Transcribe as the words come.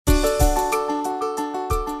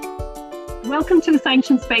Welcome to the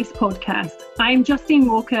Sanctions Space podcast. I'm Justine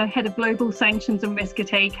Walker, Head of Global Sanctions and Risk at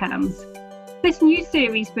ACAMS. This new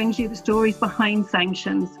series brings you the stories behind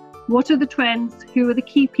sanctions. What are the trends, who are the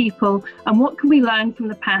key people, and what can we learn from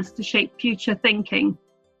the past to shape future thinking?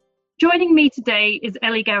 Joining me today is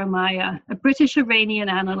Ellie Garamaya, a British-Iranian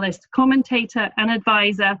analyst, commentator and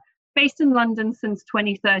advisor based in London since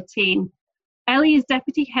 2013. Ellie is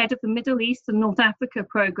Deputy Head of the Middle East and North Africa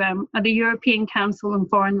Programme at the European Council on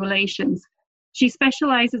Foreign Relations. She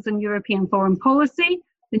specialises in European foreign policy,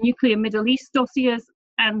 the nuclear Middle East dossiers,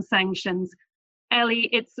 and sanctions. Ellie,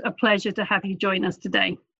 it's a pleasure to have you join us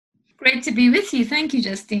today. Great to be with you. Thank you,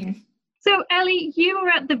 Justine. So, Ellie, you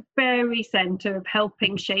are at the very centre of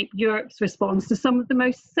helping shape Europe's response to some of the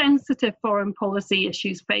most sensitive foreign policy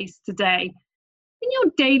issues faced today. In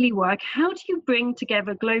your daily work, how do you bring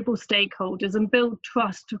together global stakeholders and build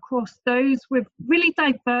trust across those with really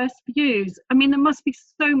diverse views? I mean, there must be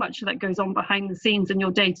so much that goes on behind the scenes in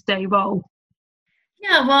your day-to-day role.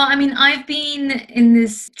 Yeah, well, I mean, I've been in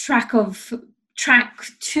this track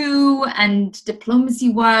 2 and diplomacy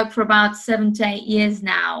work for about 7 to 8 years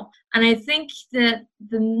now. And I think that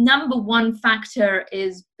the number one factor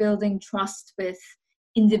is building trust with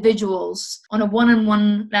individuals on a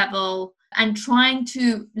one-on-one level and trying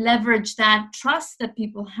to leverage that trust that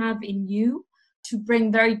people have in you to bring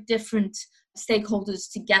very different stakeholders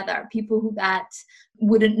together, people that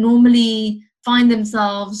wouldn't normally find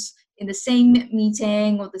themselves in the same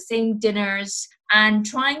meeting or the same dinners, and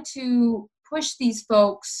trying to push these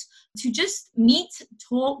folks to just meet,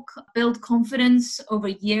 talk, build confidence over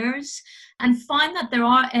years, and find that there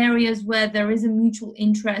are areas where there is a mutual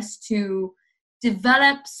interest to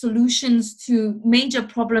develop solutions to major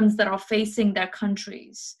problems that are facing their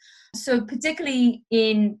countries. So particularly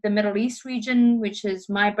in the Middle East region, which is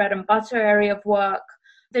my bread and butter area of work,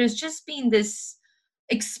 there's just been this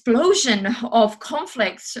explosion of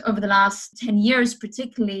conflicts over the last 10 years,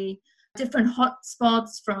 particularly different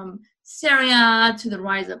hotspots from Syria to the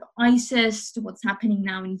rise of ISIS to what's happening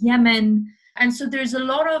now in Yemen. And so there's a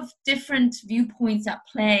lot of different viewpoints at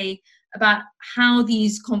play about how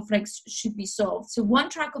these conflicts should be solved. So one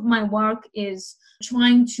track of my work is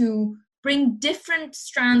trying to bring different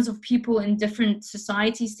strands of people in different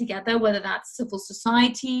societies together, whether that's civil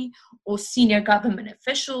society or senior government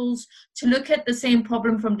officials, to look at the same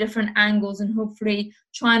problem from different angles and hopefully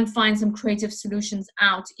try and find some creative solutions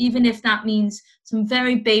out, even if that means some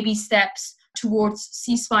very baby steps towards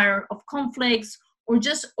ceasefire of conflicts or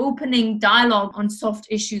just opening dialogue on soft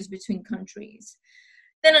issues between countries.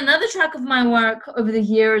 Then another track of my work over the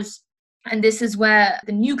years, and this is where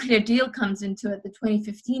the nuclear deal comes into it, the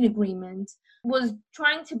 2015 agreement, was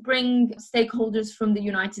trying to bring stakeholders from the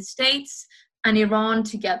United States and Iran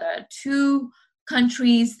together, 2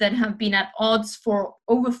 countries that have been at odds for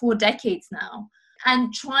over 4 decades now,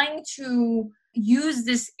 and trying to use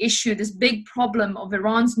this issue, this big problem of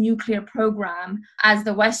Iran's nuclear program, as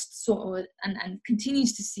the West saw it and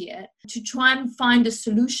continues to see it, to try and find a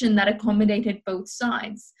solution that accommodated both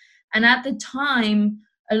sides. And at the time,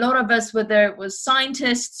 a lot of us, whether it was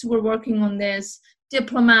scientists who were working on this,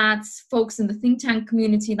 diplomats, folks in the think tank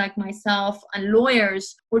community like myself, and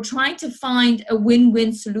lawyers, were trying to find a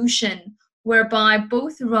win-win solution whereby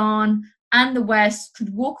both Iran and the West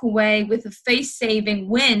could walk away with a face-saving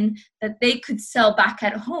win that they could sell back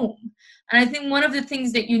at home. And I think one of the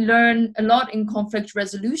things that you learn a lot in conflict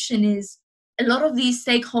resolution is a lot of these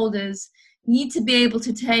stakeholders need to be able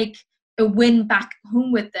to take a win back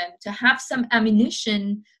home with them, to have some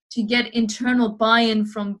ammunition to get internal buy-in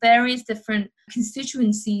from various different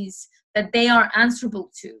constituencies that they are answerable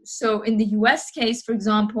to. So in the US case, for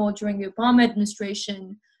example, during the Obama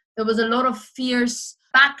administration, there was a lot of fierce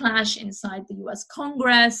backlash inside the US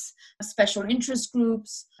Congress, special interest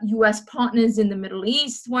groups, US partners in the Middle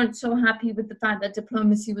East weren't so happy with the fact that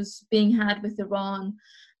diplomacy was being had with Iran.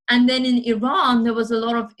 And then in Iran, there was a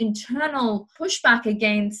lot of internal pushback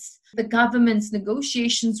against the government's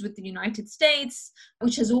negotiations with the United States,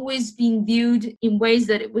 which has always been viewed in ways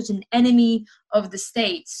that it was an enemy of the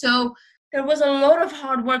state. So there was a lot of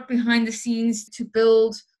hard work behind the scenes to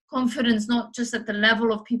build confidence, not just at the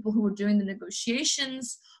level of people who were doing the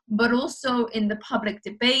negotiations, but also in the public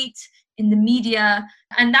debate, in the media.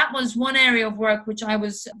 And that was one area of work which I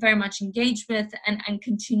was very much engaged with and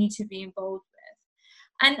continue to be involved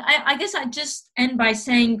with. And I guess I just end by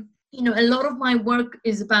saying, a lot of my work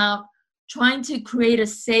is about trying to create a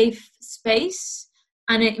safe space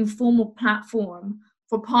and an informal platform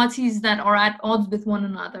for parties that are at odds with one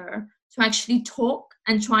another to actually talk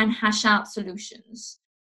and try and hash out solutions.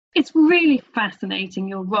 It's really fascinating,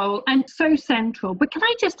 your role, and so central. But can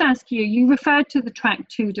I just ask you, you referred to the track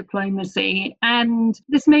 2 diplomacy, and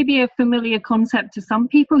this may be a familiar concept to some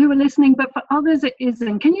people who are listening, but for others it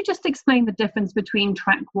isn't. Can you just explain the difference between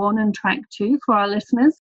track 1 and track 2 for our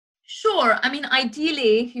listeners? Sure. I mean,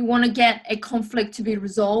 ideally, you want to get a conflict to be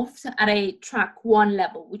resolved at a track 1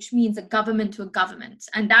 level, which means a government to a government.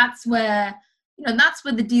 And that's where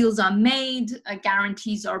the deals are made,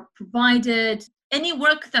 guarantees are provided. Any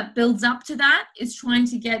work that builds up to that is trying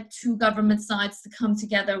to get two government sides to come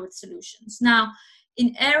together with solutions. Now,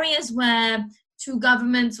 in areas where two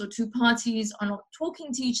governments or two parties are not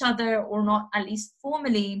talking to each other, or not at least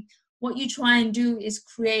formally, what you try and do is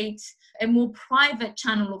create a more private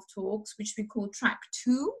channel of talks, which we call track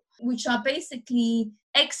 2, which are basically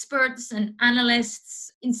experts and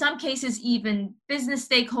analysts, in some cases even business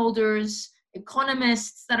stakeholders,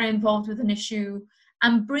 economists that are involved with an issue,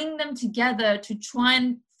 and bring them together to try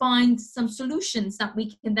and find some solutions that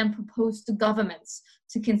we can then propose to governments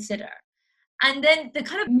to consider. And then the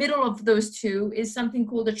kind of middle of those two is something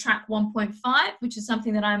called a track 1.5, which is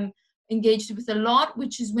something that I'm engaged with a lot,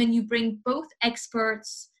 which is when you bring both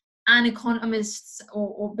experts and economists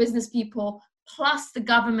or business people plus the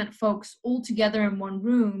government folks all together in one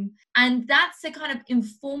room. And that's a kind of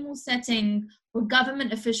informal setting where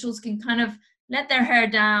government officials can kind of let their hair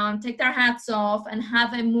down, take their hats off, and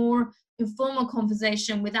have a more informal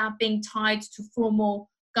conversation without being tied to formal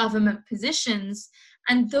government positions.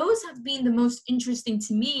 And those have been the most interesting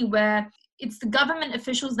to me, where it's the government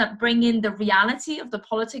officials that bring in the reality of the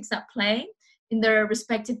politics at play in their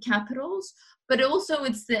respective capitals, but also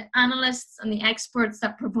it's the analysts and the experts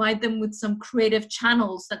that provide them with some creative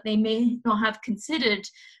channels that they may not have considered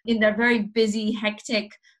in their very busy, hectic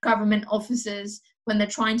government offices when they're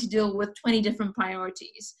trying to deal with 20 different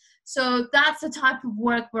priorities. So that's the type of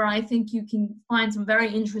work where I think you can find some very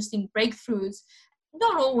interesting breakthroughs.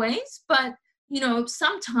 Not always, but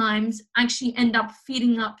sometimes actually end up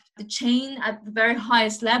feeding up the chain at the very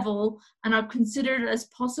highest level and are considered as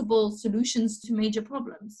possible solutions to major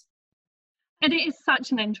problems. And it is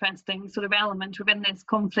such an interesting sort of element within this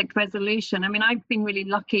conflict resolution. I mean, I've been really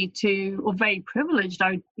lucky or very privileged,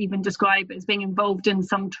 I would even describe it, as being involved in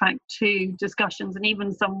some track 2 discussions and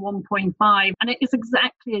even some 1.5. And it is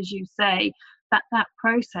exactly as you say, that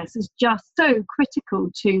process is just so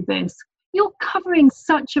critical to this. You're covering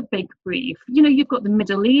such a big brief. You've got the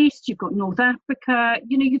Middle East, you've got North Africa,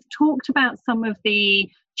 you've talked about some of the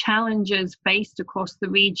challenges faced across the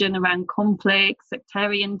region around conflict,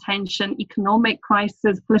 sectarian tension, economic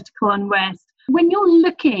crisis, political unrest. When you're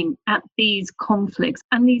looking at these conflicts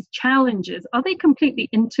and these challenges, are they completely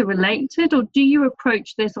interrelated, or do you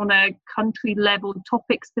approach this on a country level,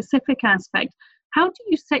 topic specific aspect? How do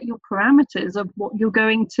you set your parameters of what you're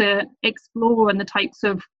going to explore and the types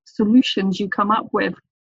of solutions you come up with?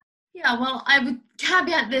 Yeah, well, I would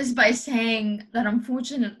caveat this by saying that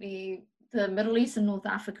unfortunately, the Middle East and North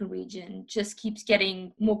Africa region just keeps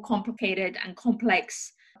getting more complicated and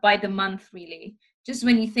complex by the month, really. Just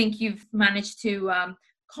when you think you've managed to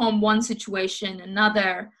calm one situation,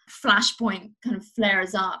 another flashpoint kind of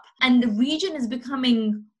flares up. And the region is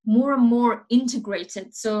becoming more and more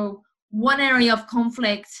integrated. So one area of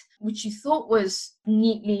conflict, which you thought was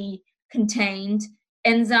neatly contained,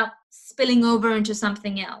 ends up spilling over into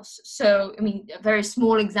something else. So, I mean, a very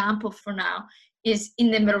small example for now is in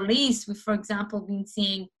the Middle East. We've, for example, been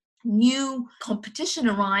seeing new competition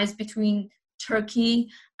arise between Turkey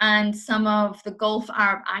and some of the Gulf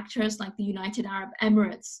Arab actors like the United Arab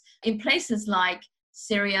Emirates in places like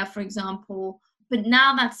Syria, for example. But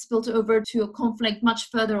now that's spilled over to a conflict much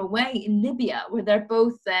further away in Libya, where they're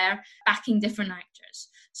both there backing different actors.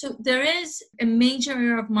 So there is a major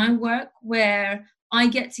area of my work where I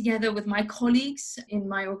get together with my colleagues in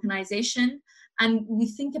my organization, and we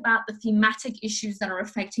think about the thematic issues that are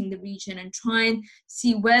affecting the region and try and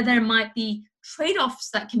see where there might be trade-offs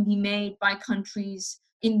that can be made by countries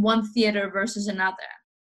in one theater versus another.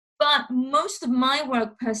 But most of my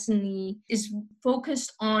work personally is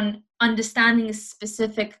focused on understanding a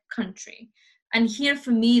specific country. And here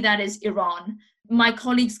for me, that is Iran. My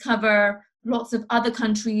colleagues cover lots of other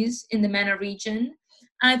countries in the MENA region.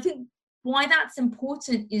 And I think why that's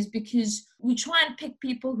important is because we try and pick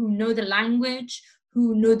people who know the language,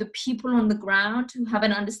 who know the people on the ground, who have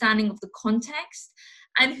an understanding of the context,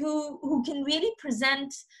 and who can really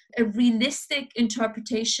present a realistic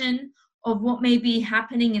interpretation of what may be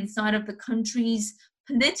happening inside of the country's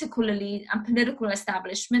political elite and political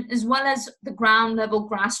establishment, as well as the ground level,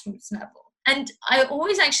 grassroots level. And I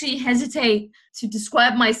always actually hesitate to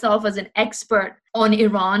describe myself as an expert on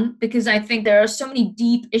Iran because I think there are so many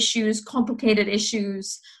deep issues, complicated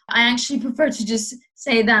issues. I actually prefer to just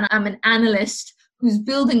say that I'm an analyst who's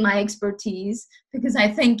building my expertise because I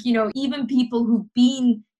think, even people who've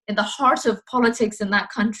been in the heart of politics in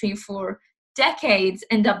that country for decades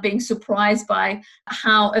end up being surprised by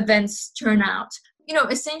how events turn out.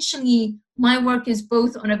 Essentially, my work is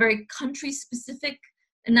both on a very country-specific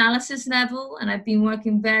analysis level, and I've been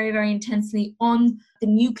working very, very intensely on the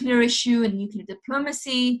nuclear issue and nuclear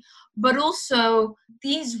diplomacy, but also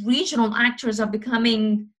these regional actors are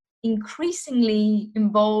becoming increasingly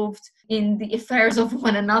involved in the affairs of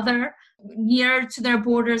one another, near to their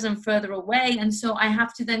borders and further away. And so I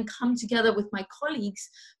have to then come together with my colleagues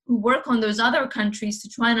who work on those other countries to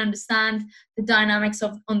try and understand the dynamics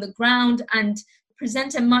on the ground and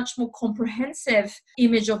present a much more comprehensive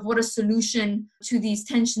image of what a solution to these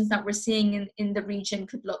tensions that we're seeing in the region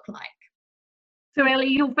could look like. So Ellie,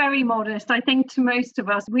 you're very modest. I think to most of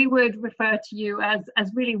us, we would refer to you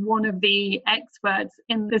as really one of the experts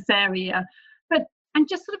in this area. And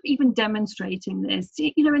just sort of even demonstrating this,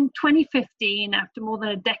 in 2015, after more than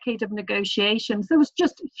a decade of negotiations, there was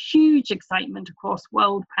just huge excitement across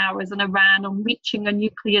world powers and Iran on reaching a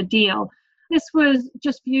nuclear deal. This was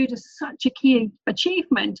just viewed as such a key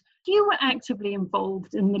achievement. You were actively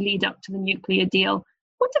involved in the lead up to the nuclear deal.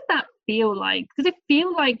 What did that feel like? Did it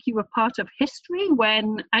feel like you were part of history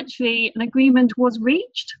when actually an agreement was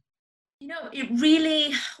reached? It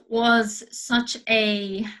really was such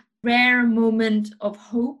a rare moment of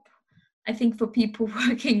hope, I think, for people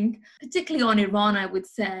working, particularly on Iran, I would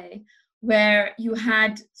say, where you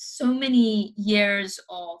had so many years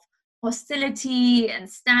of hostility and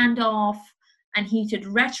standoff and heated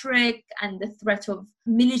rhetoric and the threat of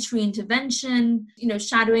military intervention,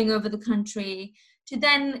 shadowing over the country, to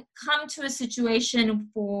then come to a situation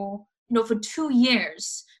for 2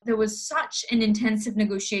 years. There was such an intensive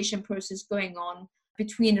negotiation process going on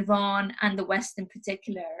between Iran and the West in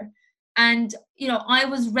particular. And, I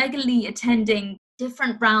was regularly attending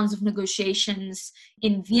different rounds of negotiations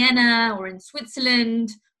in Vienna or in Switzerland,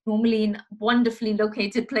 normally in wonderfully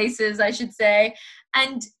located places, I should say.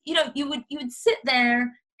 And, you would sit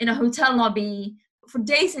there in a hotel lobby for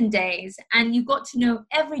days and days, and you got to know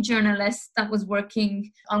every journalist that was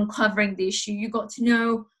working on covering the issue. You got to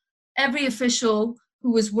know every official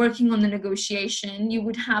who was working on the negotiation. You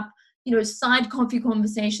would have side coffee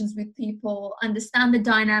conversations with people, understand the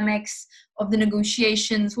dynamics of the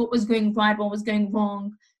negotiations, what was going right, what was going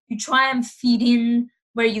wrong. You try and feed in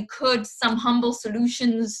where you could some humble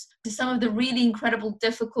solutions to some of the really incredible,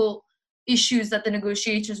 difficult issues that the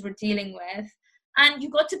negotiators were dealing with. And you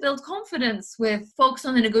got to build confidence with folks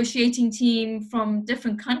on the negotiating team from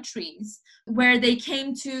different countries, where they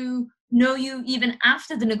came to know you even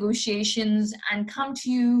after the negotiations and come to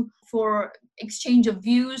you for exchange of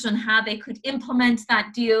views on how they could implement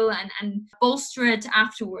that deal and bolster it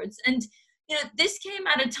afterwards. And, this came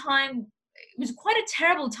at a time, it was quite a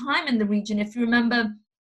terrible time in the region. If you remember,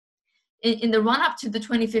 in the run-up to the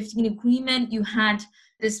 2015 agreement, you had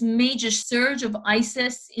this major surge of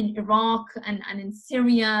ISIS in Iraq and in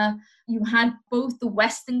Syria. You had both the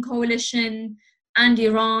Western coalition and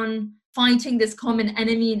Iran fighting this common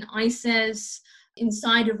enemy in ISIS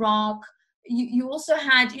inside Iraq. You also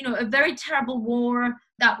had, a very terrible war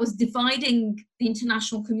that was dividing the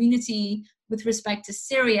international community with respect to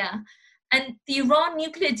Syria. And the Iran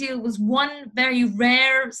nuclear deal was one very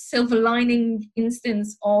rare silver lining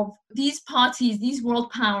instance of these parties, these world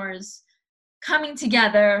powers, coming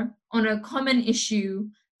together on a common issue,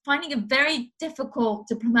 finding a very difficult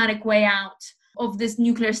diplomatic way out of this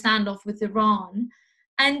nuclear standoff with Iran.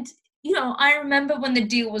 And, I remember when the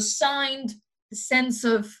deal was signed, the sense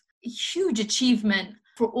of huge achievement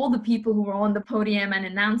for all the people who were on the podium and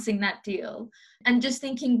announcing that deal. And just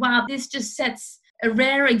thinking, wow, this just sets a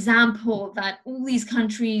rare example that all these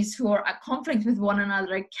countries who are at conflict with one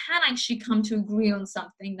another can actually come to agree on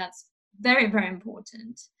something that's very, very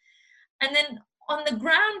important. And then on the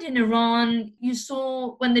ground in Iran, you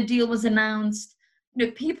saw when the deal was announced,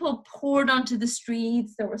 people poured onto the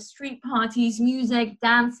streets. There were street parties, music,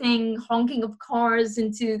 dancing, honking of cars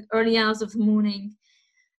into early hours of the morning.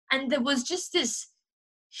 And there was just this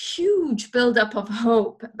huge buildup of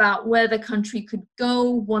hope about where the country could go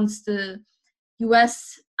once the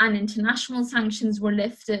US and international sanctions were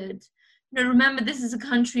lifted. Remember, this is a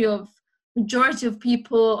country of majority of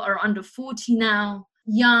people are under 40 now,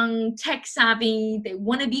 young, tech savvy, they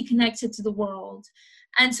want to be connected to the world.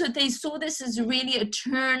 And so they saw this as really a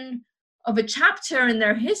turn of a chapter in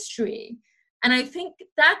their history. And I think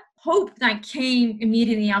that hope that came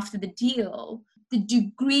immediately after the deal, the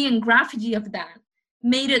degree and gravity of that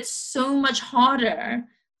made it so much harder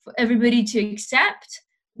for everybody to accept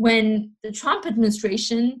when the Trump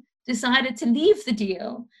administration decided to leave the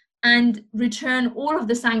deal and return all of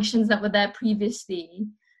the sanctions that were there previously.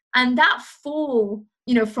 And that fall,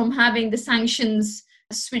 from having the sanctions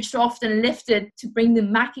switched off and lifted to bring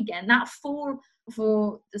them back again, that fall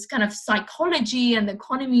for this kind of psychology and the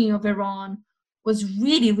economy of Iran was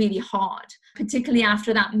really, really hard, particularly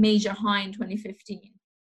after that major high in 2015.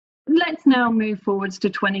 Let's now move forwards to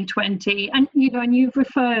 2020. And, you've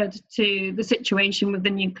referred to the situation with the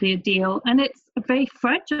nuclear deal, and it's a very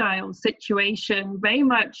fragile situation, very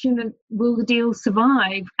much, will the deal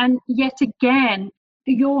survive? And yet again,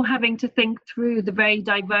 you're having to think through the very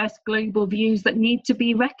diverse global views that need to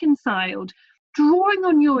be reconciled. Drawing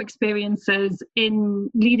on your experiences in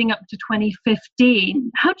leading up to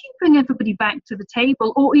 2015, how do you bring everybody back to the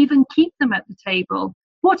table or even keep them at the table?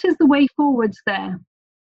 What is the way forwards there?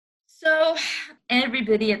 So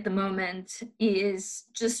everybody at the moment is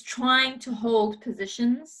just trying to hold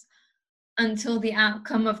positions until the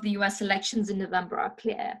outcome of the US elections in November are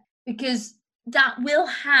clear, because that will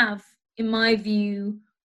have, in my view,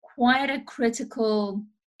 quite a critical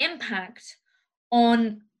impact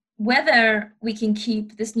on whether we can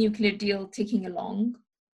keep this nuclear deal ticking along,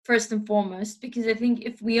 first and foremost, because I think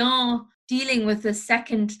if we are dealing with the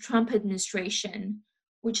second Trump administration,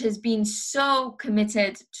 which has been so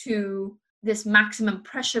committed to this maximum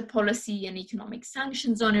pressure policy and economic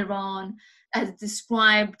sanctions on Iran, has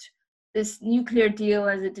described this nuclear deal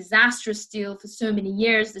as a disastrous deal for so many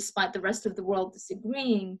years, despite the rest of the world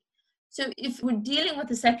disagreeing. So if we're dealing with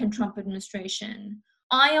the second Trump administration,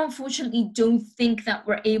 I unfortunately don't think that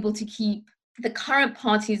we're able to keep the current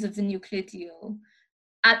parties of the nuclear deal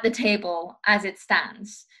at the table as it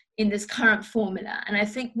stands in this current formula. And I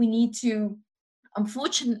think we need to,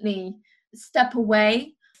 unfortunately, step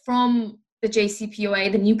away from the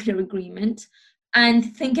JCPOA, the nuclear agreement,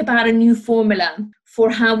 and think about a new formula for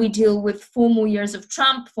how we deal with 4 more years of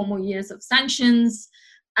Trump, 4 more years of sanctions,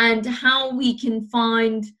 and how we can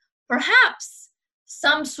find perhaps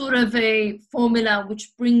some sort of a formula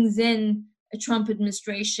which brings in a Trump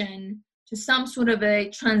administration to some sort of a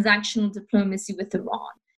transactional diplomacy with Iran.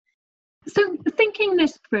 So thinking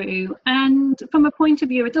this through, and from a point of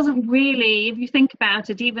view, it doesn't really, if you think about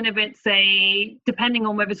it, even if it's depending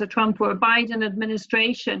on whether it's a Trump or a Biden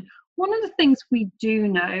administration, one of the things we do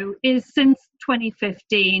know is since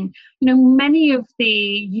 2015, many of the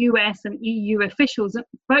US and EU officials,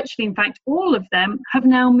 virtually in fact all of them, have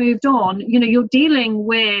now moved on. You're dealing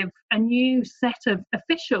with a new set of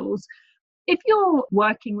officials. If you're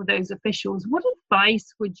working with those officials, what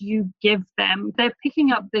advice would you give them? They're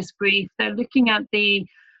picking up this brief, they're looking at the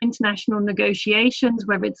international negotiations,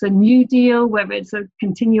 whether it's a new deal, whether it's a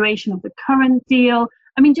continuation of the current deal.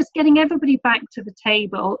 Just getting everybody back to the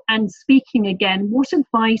table and speaking again, what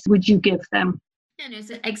advice would you give them? And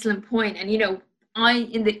it's an excellent point. And,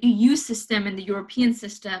 in the EU system, in the European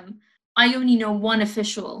system, I only know one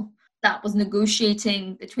official that was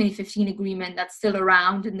negotiating the 2015 agreement that's still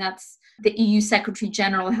around, and that's the EU Secretary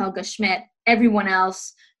General, Helga Schmidt. Everyone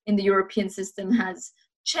else in the European system has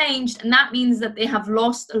changed, and that means that they have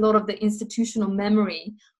lost a lot of the institutional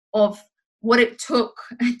memory of what it took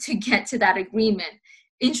to get to that agreement.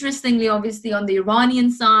 Interestingly, obviously, on the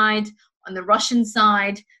Iranian side, on the Russian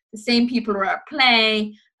side, the same people are at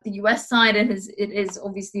play. The US side, it has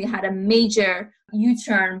obviously had a major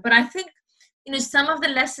U-turn. But I think, some of the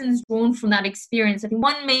lessons drawn from that experience, I think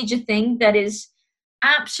one major thing that is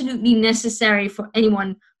absolutely necessary for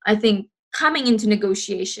anyone, I think, coming into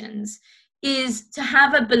negotiations is to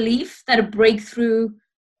have a belief that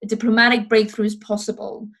a diplomatic breakthrough is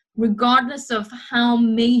possible, regardless of how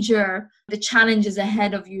major the challenges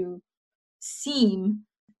ahead of you seem.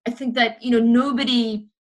 I think that, nobody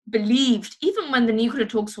believed, even when the nuclear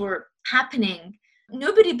talks were happening,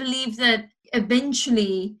 nobody believed that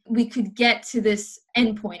eventually we could get to this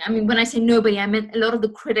endpoint. When I say nobody, I meant a lot of the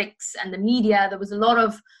critics and the media. There was a lot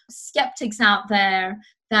of skeptics out there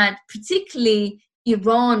that particularly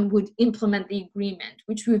Iran would implement the agreement,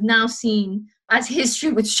 which we've now seen, as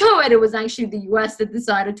history would show it was actually the US that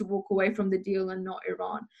decided to walk away from the deal and not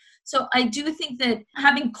Iran. So I do think that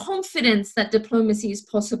having confidence that diplomacy is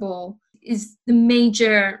possible is the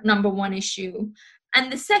major number one issue.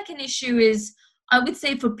 And the second issue is, I would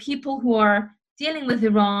say, for people who are dealing with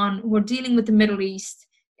Iran, who are dealing with the Middle East,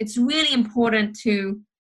 it's really important to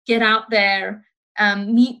get out there,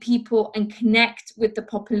 meet people and connect with the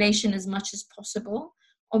population as much as possible.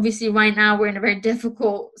 Obviously, right now we're in a very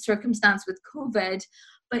difficult circumstance with COVID,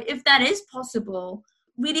 But if that is possible,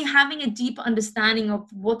 really having a deep understanding of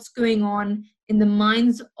what's going on in the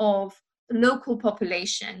minds of the local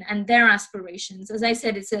population and their aspirations. As I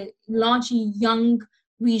said, it's a largely young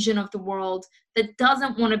region of the world that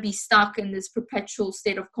doesn't want to be stuck in this perpetual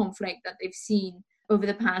state of conflict that they've seen over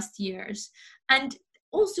the past years. And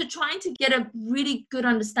also trying to get a really good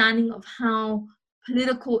understanding of how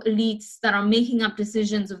political elites that are making up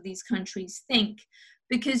decisions of these countries think.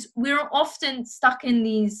 Because we're often stuck in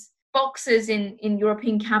these boxes in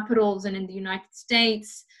European capitals and in the United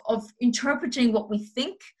States of interpreting what we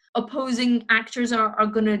think opposing actors are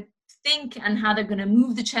going to think and how they're going to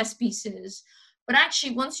move the chess pieces. But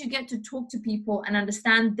actually, once you get to talk to people and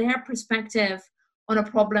understand their perspective on a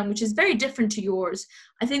problem, which is very different to yours,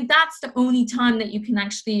 I think that's the only time that you can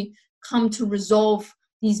actually come to resolve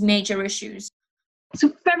these major issues.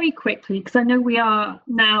 So very quickly, because I know we are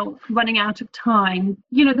now running out of time,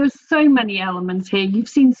 there's so many elements here. You've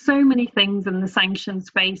seen so many things in the sanctions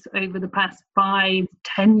space over the past 5-10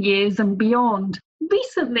 years and beyond.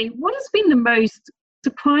 Recently, what has been the most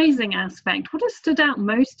surprising aspect? What has stood out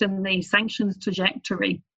most in the sanctions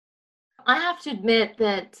trajectory? I have to admit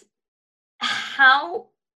that how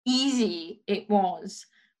easy it was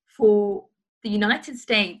for the United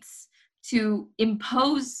States to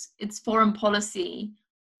impose its foreign policy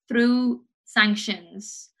through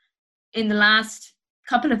sanctions in the last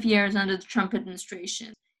couple of years under the Trump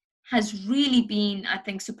administration has really been, I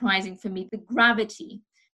think, surprising for me. The gravity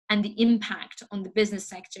and the impact on the business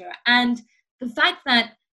sector, and the fact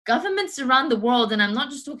that governments around the world, and I'm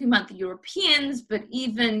not just talking about the Europeans, but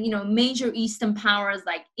even, major Eastern powers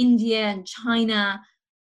like India and China,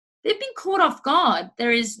 they've been caught off guard.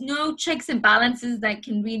 There is no checks and balances that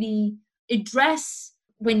can really address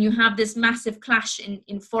when you have this massive clash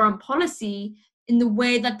in foreign policy in the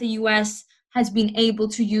way that the US has been able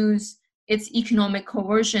to use its economic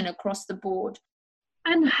coercion across the board.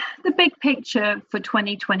 And the big picture for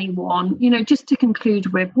 2021, just to conclude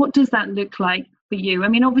with, what does that look like for you? I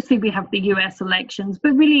mean, obviously we have the US elections,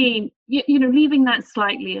 but really, leaving that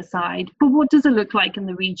slightly aside, but what does it look like in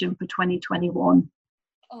the region for 2021?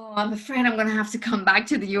 Oh, I'm afraid I'm going to have to come back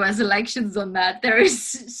to the US elections on that. There is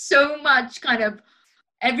so much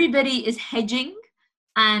everybody is hedging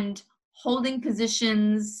and holding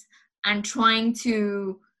positions and trying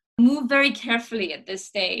to move very carefully at this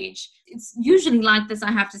stage. It's usually like this,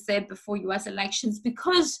 I have to say, before US elections,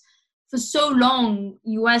 because for so long,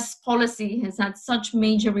 US policy has had such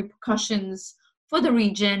major repercussions for the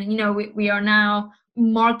region. We are now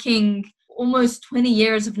marking almost 20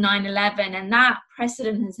 years of 9/11, and that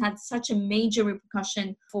precedent has had such a major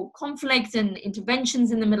repercussion for conflict and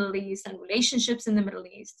interventions in the Middle East and relationships in the Middle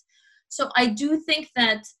East. So I do think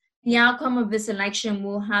that the outcome of this election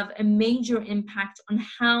will have a major impact on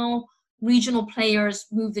how regional players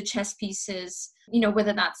move the chess pieces,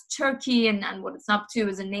 whether that's Turkey and what it's up to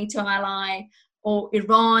as a NATO ally, or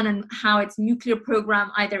Iran and how its nuclear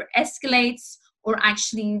program either escalates or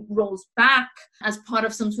actually rolls back as part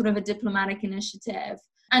of some sort of a diplomatic initiative.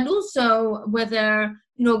 And also whether,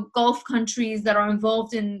 Gulf countries that are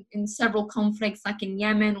involved in several conflicts like in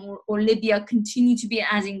Yemen or Libya continue to be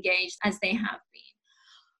as engaged as they have been.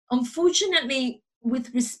 Unfortunately,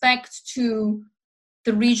 with respect to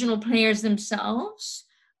the regional players themselves,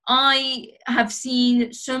 I have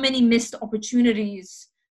seen so many missed opportunities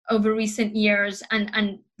over recent years,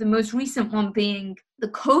 and the most recent one being the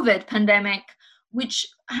COVID pandemic, which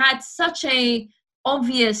had such a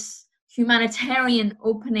obvious humanitarian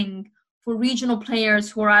opening for regional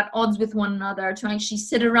players who are at odds with one another to actually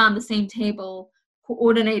sit around the same table,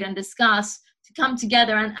 coordinate and discuss, to come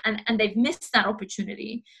together, and they've missed that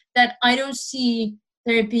opportunity. That I don't see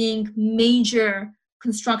there being major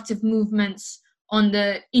constructive movements on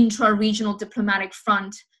the intra-regional diplomatic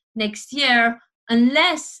front next year,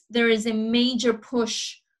 unless there is a major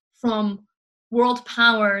push from world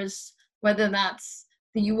powers, whether that's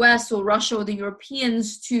the US or Russia or the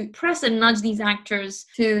Europeans, to press and nudge these actors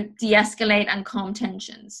to de-escalate and calm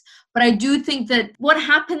tensions. But I do think that what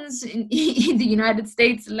happens in the United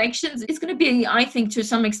States elections is going to be, I think, to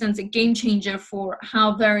some extent, a game changer for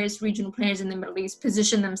how various regional players in the Middle East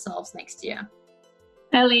position themselves next year.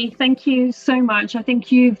 Ellie, thank you so much. I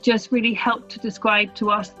think you've just really helped to describe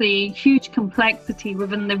to us the huge complexity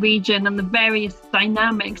within the region and the various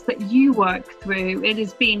dynamics that you work through. It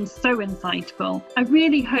has been so insightful. I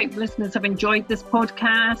really hope listeners have enjoyed this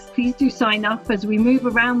podcast. Please do sign up as we move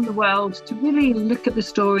around the world to really look at the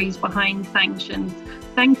stories behind sanctions.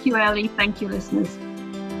 Thank you, Ellie. Thank you, listeners.